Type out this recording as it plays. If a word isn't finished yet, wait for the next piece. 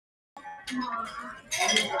Can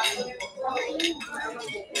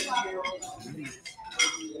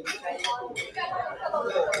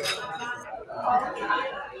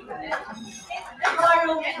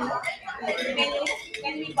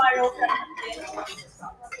we borrow from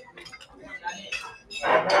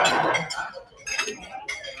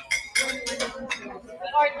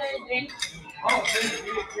order drink? Oh,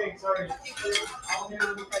 drink, sorry.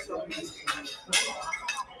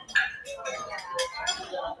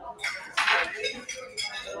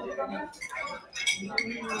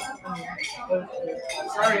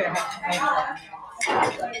 Sorry,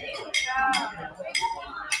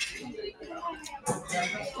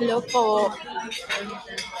 Hello po.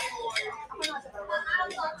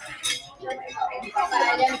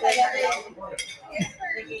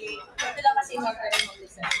 Sila kasi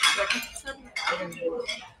mag-isa.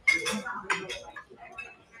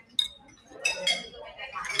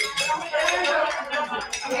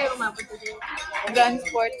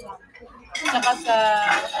 Transport. Saka sa...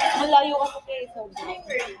 Malayo kasi kayo. So,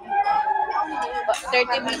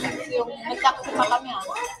 30 minutes yung... Mag-taxi pa kami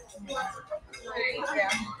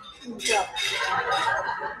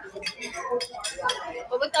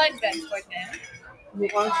Pupunta kayo transport na yan?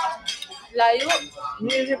 Bukas. Layo.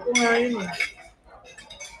 Iniisip ko nga yun eh.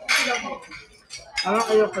 Alam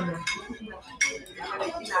kayo ka na.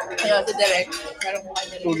 Kaya sa direct. Meron ko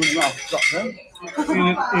kayo Tulog na ako.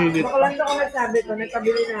 Init. Bakalan ako nagsabi ko,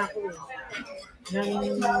 nagkabili na ako eh.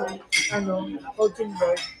 Ng coaching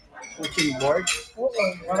board. Coaching board? Oo.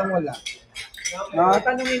 Parang wala.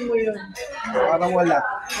 Tatanungin mo yun. Parang wala.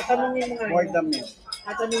 Tatanungin mo nga. Board namin.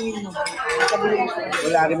 Tatanungin mo. Nakabili ko.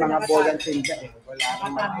 Wala rin mga bolang tinda eh. Wala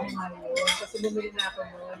rin mga. Tatanungin mo yun. Kasi bumili na ako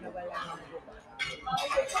mo na wala na.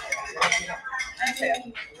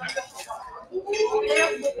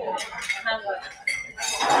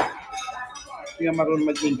 Hindi nga marunong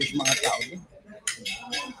mag-English mga tao din.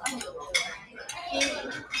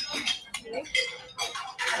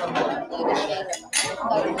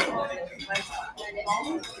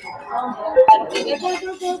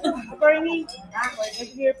 Attorney,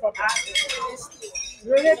 let's hear po.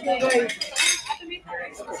 Relate mo guys.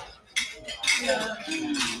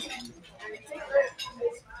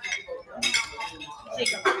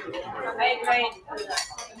 Right.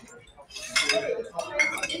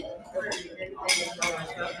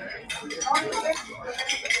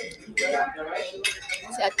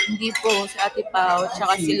 Hindi po, si Ate Pao,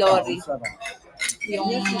 tsaka si Lori.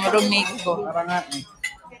 Yung roommate ko. Parang nga eh.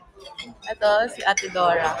 Ito, si Ate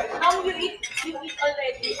Dora. You eat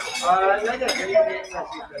already?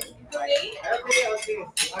 Sorry.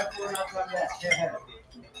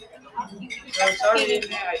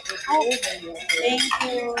 Thank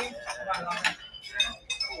you.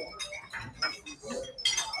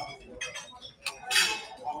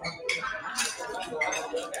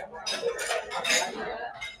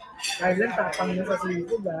 Kailan tapang na sa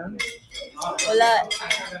seafood ah. Wala.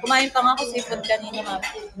 Kumain pa nga ako seafood kanina, ma'am.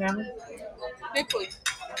 Yang Seafood.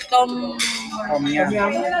 Tom Yum.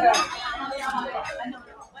 yum.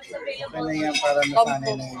 Okay na yan para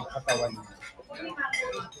nasanay na yung katawan niya.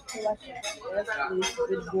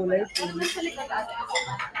 With gulay.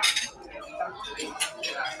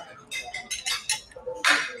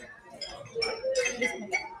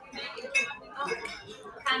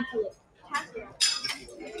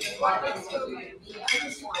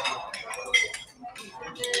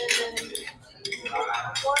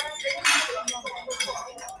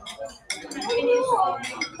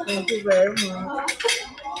 Thank you very much.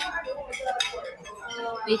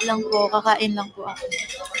 Wait lang po, kakain lang po ako.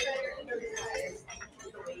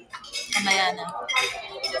 Mamaya na.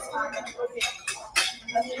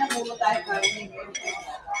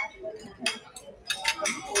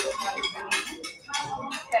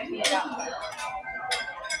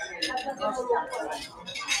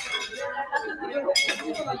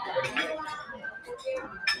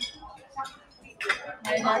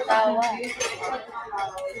 May natawa.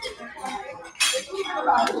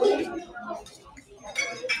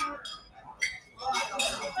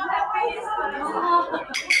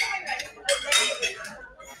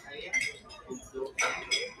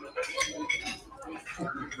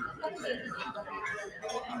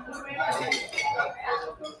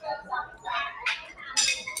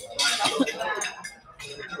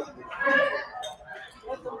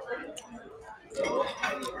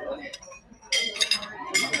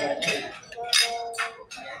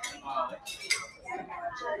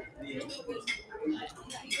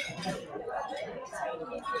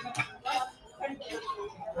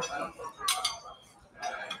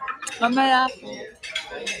 Mamaya po.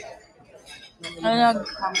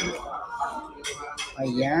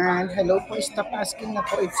 Ayan. Hello po. Stop asking na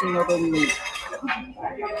po if sino roommate.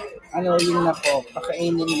 Ano yun na po.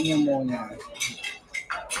 Pakainin niyo muna.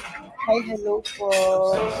 Hi, hello po.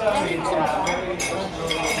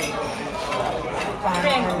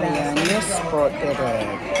 Ayan. Yes po,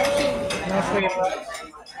 direct. No shrimp.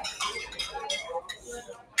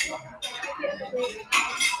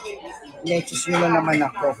 Let's mo na naman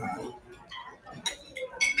ako, ha?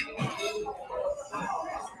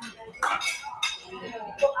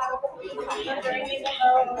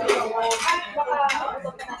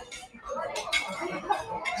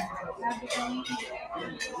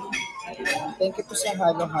 Thank you po sa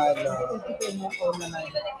halo-halo.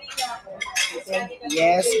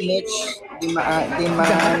 Yes, Mitch. Di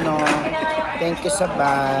ano. Thank you sa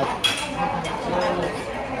bat.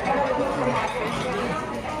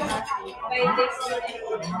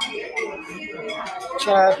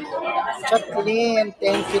 Chatlin,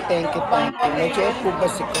 thank you. Medyo po ba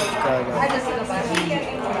si Coach Carlo?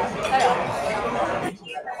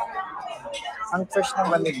 Ang first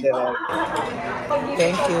naman ni Direk.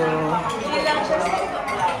 Thank you.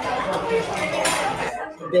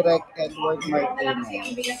 Direk Edward Martinez.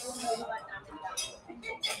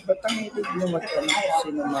 Ba't ang hilig mo magtanong kung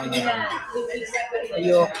sino mga? Ay,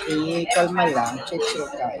 okay. Kalma lang. Chill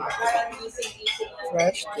tayo.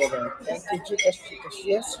 Fresh Direk. Thank you, Gcash.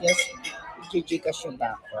 Yes. Gcash yung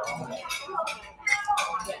ba ako?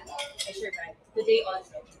 Today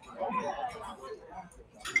also.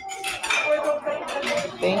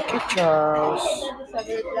 Thank you, Charles.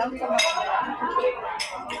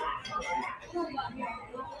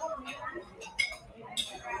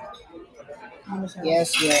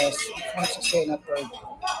 Yes. From si Senator.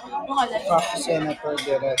 Senator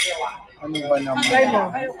Direct. Ano ba naman?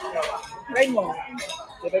 Try mo.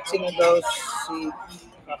 Direct sino daw si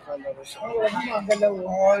makakalaro sa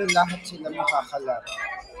lahat sila makakalaro.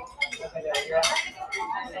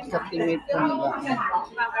 Katimid ko nila.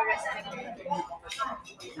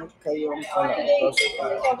 Kayong kalapos pa.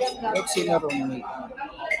 Direct sino roommate.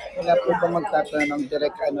 Wala po ba magtatanong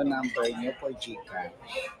direct ano number niyo for Gcash?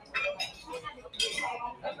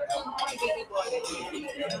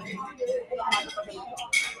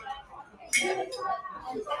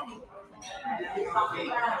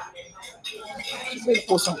 Sino si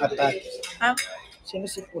Pusang Atat? Ha? Sino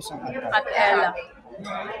si Pusang Atat? At Ella.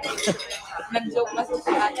 Nag-joke kasi si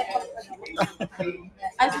ate.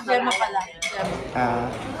 Ay, si Gemma pala. Gemma.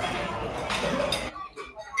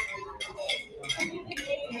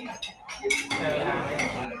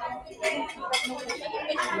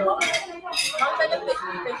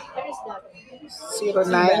 Zero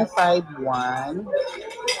 951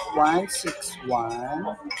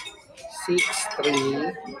 161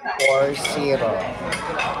 6340.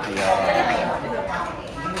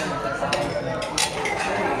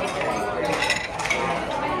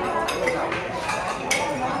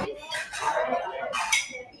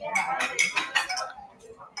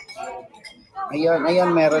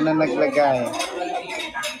 Ayun, meron na naglagay.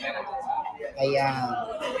 Ayan.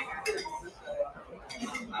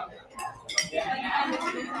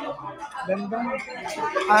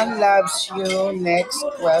 Ann loves you. Next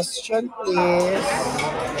question, please.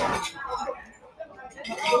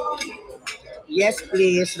 Yes,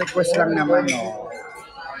 please. Request lang naman, oh.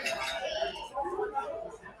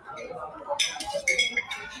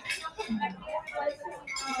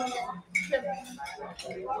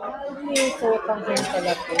 Sotang kayo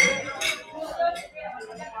pala po.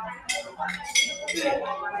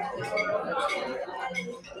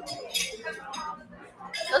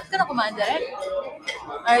 Saan ka na kumain direct?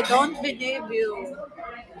 I don't believe you.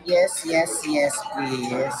 Yes, please.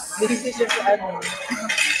 Busy siya sa ano.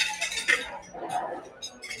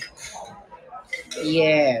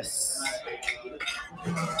 Yes.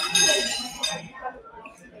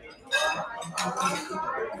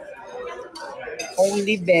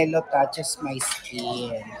 Only Bello touches my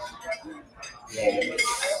skin. Yes.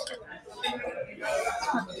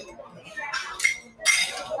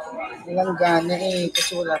 Walang gana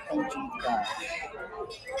kasi wala pang chika.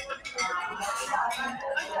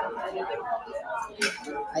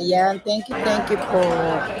 Ayan, thank you po.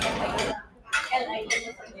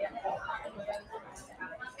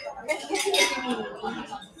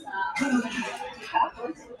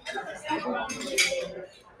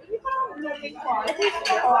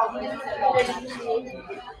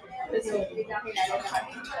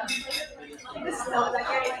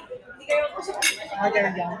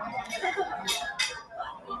 Order lang.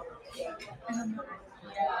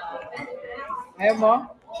 Ayaw mo?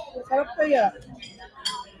 Sarap kaya.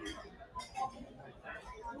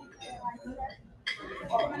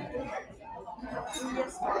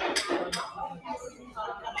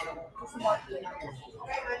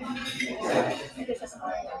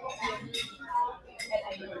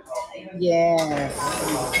 Yes.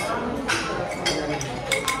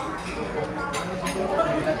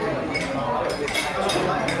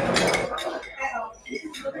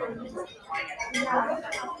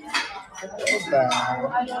 Totoo ba?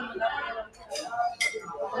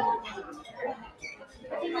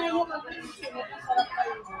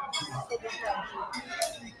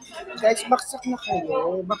 Guys, baksak na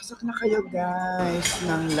kayo. Baksak na kayo, guys.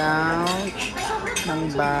 Ng lounge, ng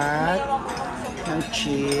bath, ng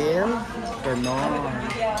chill. Ganon.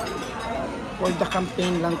 For the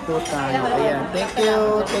campaign lang po tayo. Ayan. Thank you.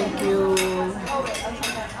 Thank you.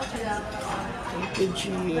 Thank you,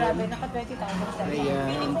 Jim.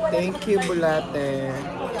 Ayan. Thank you, Bulate.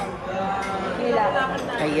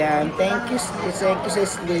 Ayan. Thank you. Thank you sa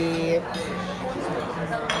sleep.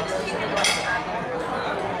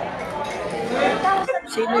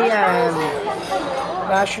 Sino yan?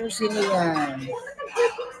 Rasher, sino yan?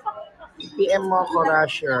 PM mo ko,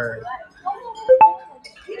 Rasher.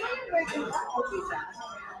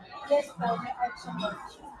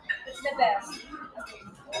 It's the best.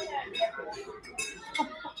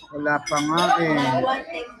 Wala pa nga eh.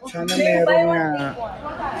 Sana meron nga.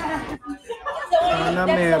 Sana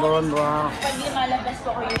meron, Rock. Pag lumalabas ko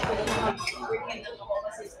ko usually, working ako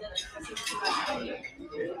assistant.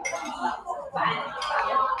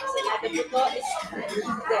 Sa buto is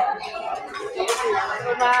there.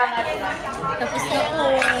 Tapos na po.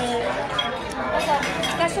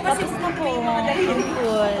 Kaso kasi Tapos na po.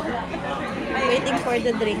 Good. Waiting for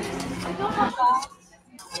the drink.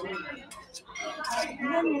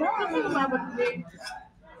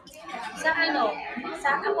 sa ano, sa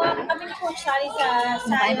ako, kami po siya sa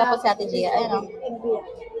Kumakain pa po si Ate Gia. Ayun o.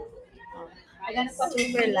 Ayan po,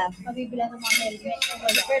 Super love. mabibila ng mga helmet.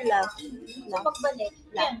 Super love. So pagbalik,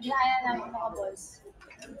 yan, hinahaya namin mga boys.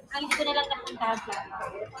 Ang hindi ko na lang napuntahan ko.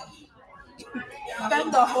 Spend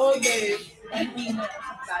the whole day.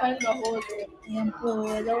 Spend the whole day. Ayan po.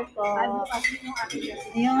 Hello po. Ano kasi yung aking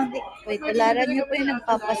Ayan, wait, talaran niyo po yung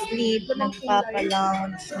nagpapa-sleep,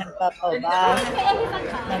 nagpapa-lounge, nagpapa-bath,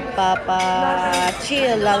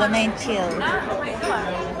 nagpapa-chill, lalo na yung chill.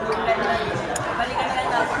 balikan na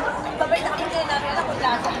lang. Babalik na kami din namin ako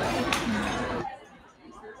plaza.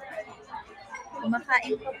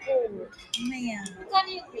 Kumakain pa po. Mamaya. Kano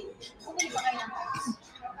yung drink? Bumili pa kayo ng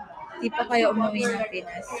Hindi pa kayo umuwi ng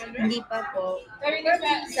Pinas. Hindi pa po. Very good.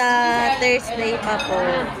 Sa Thursday pa po.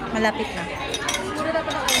 Malapit na.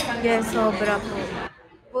 Yes, sobra po.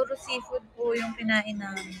 Puro seafood po yung kinain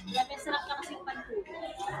namin. Grabe, sarap na kasi yung panto.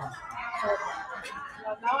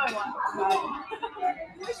 Now I want to buy.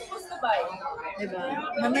 We're supposed to buy. Diba?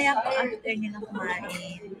 Mamaya po after nyo na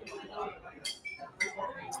kumain.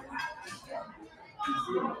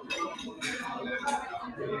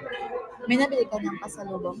 May nabili ka ng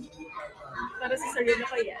pasalubong? Para sa sarili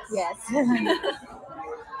ko, yes. Yes.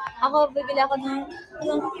 Ako, bibili ako ng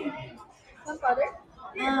Some powder?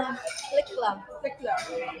 click lang. Click lang.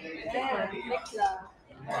 Yeah, click lang.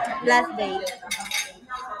 Last day.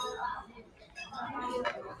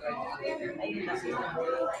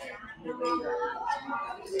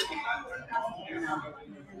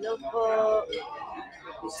 Hello po.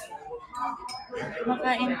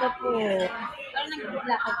 Kumakain ka po. Parang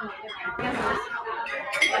nag-lakad mo.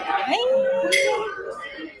 Ay!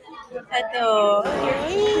 Ito.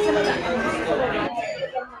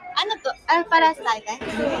 Ano to? Parasite?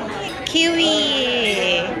 Kiwi!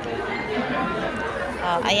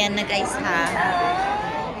 Oh, ayan na guys ha.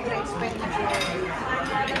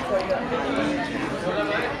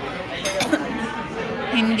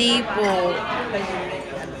 Hindi po.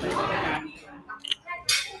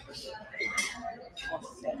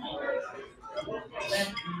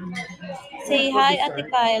 Say hi, Ate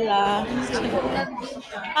Kyla.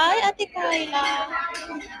 Hi, Ate Kyla.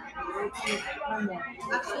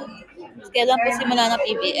 Kailan po simula na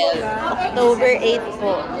PBL? October 8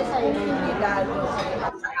 po.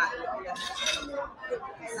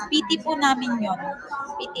 PT po namin yon.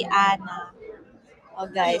 PT Ana. Oh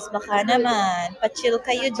guys, baka naman. Pa-chill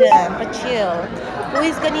kayo dyan. Pa-chill.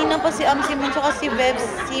 Uwis, kanina pa si Amsimon tsaka si Bebs,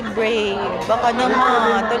 si Bray. Baka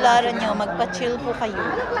naman. Tularan nyo. Magpa-chill po kayo.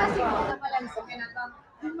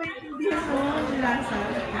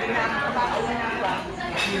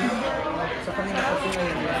 Sa kanila kasi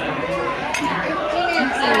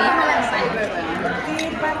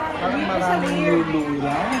parang maraming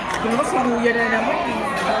lulula. Kung mo sinuya na naman eh.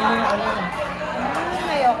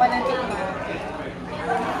 Ayoko na tingnan.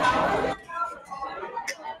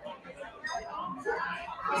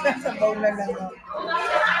 Sabaw na lang.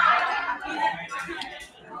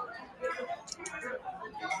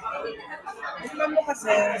 Tikman mo kasi.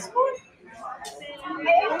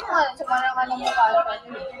 Ay, ano nga, sa parang ano mo ka.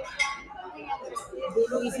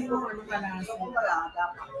 Dulo isip ko ano ka na.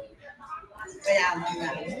 Kaya mo na.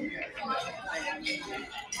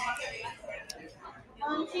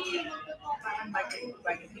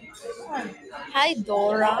 Hi,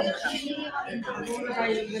 Dora.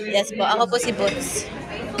 Yes po, ako po si Boots.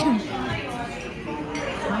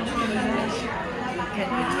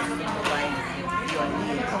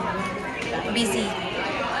 Busy.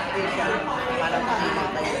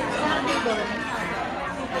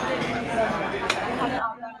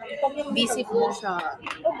 Busy po siya.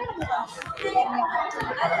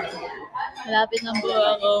 Malapit na po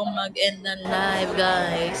ako mag-end ng live,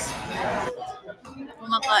 guys.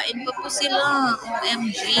 Kumakain pa po sila.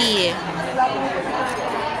 OMG.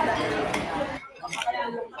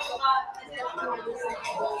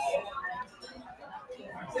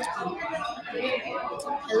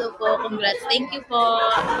 Hello po. Congrats. Thank you po.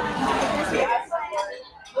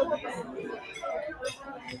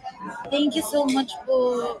 Thank you so much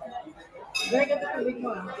po.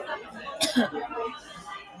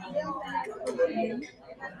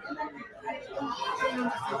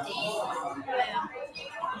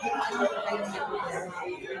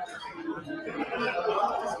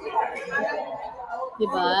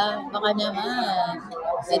 Diba? Baka naman.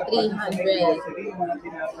 May 300.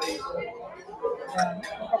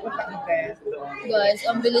 Guys,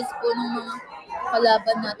 ang bilis po ng mga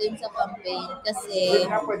kalaban natin sa campaign kasi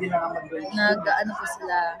nag-ano po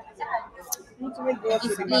sila,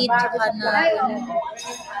 split tsaka na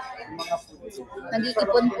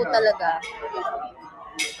nag-iipon po talaga.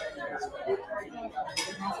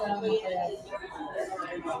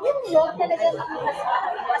 Yung vlog talaga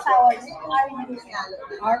asawa niyo,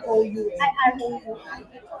 R-O-U. Ay, R-O-U.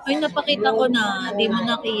 Ay, napakita ko na. Di mo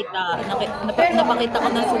nakita. Napakita ko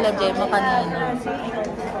na sila Gemma kanina.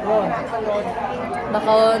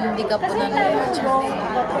 Baka hindi ka po nanonood.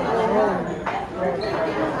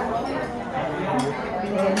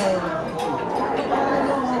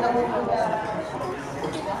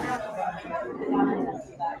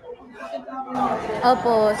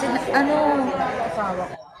 Opo,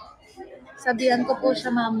 sabihan ko po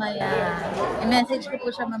siya mamaya. I-message ko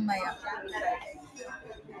po siya mamaya.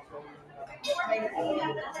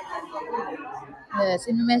 Yes,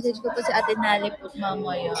 i-message ko po si Ate Nali po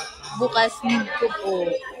mamaya. Bukas need ko po.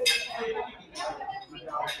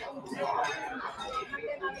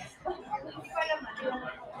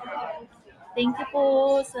 Thank you po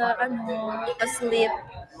sa pa-sleep.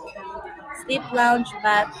 Sleep lounge,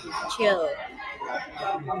 bath, chill.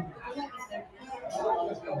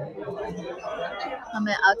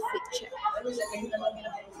 May outfit check.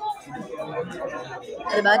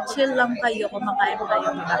 Diba? Chill lang kayo, kumakain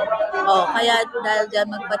kayo. Oh, kaya dahil dyan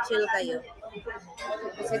magpa-chill kayo.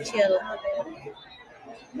 Kasi chill.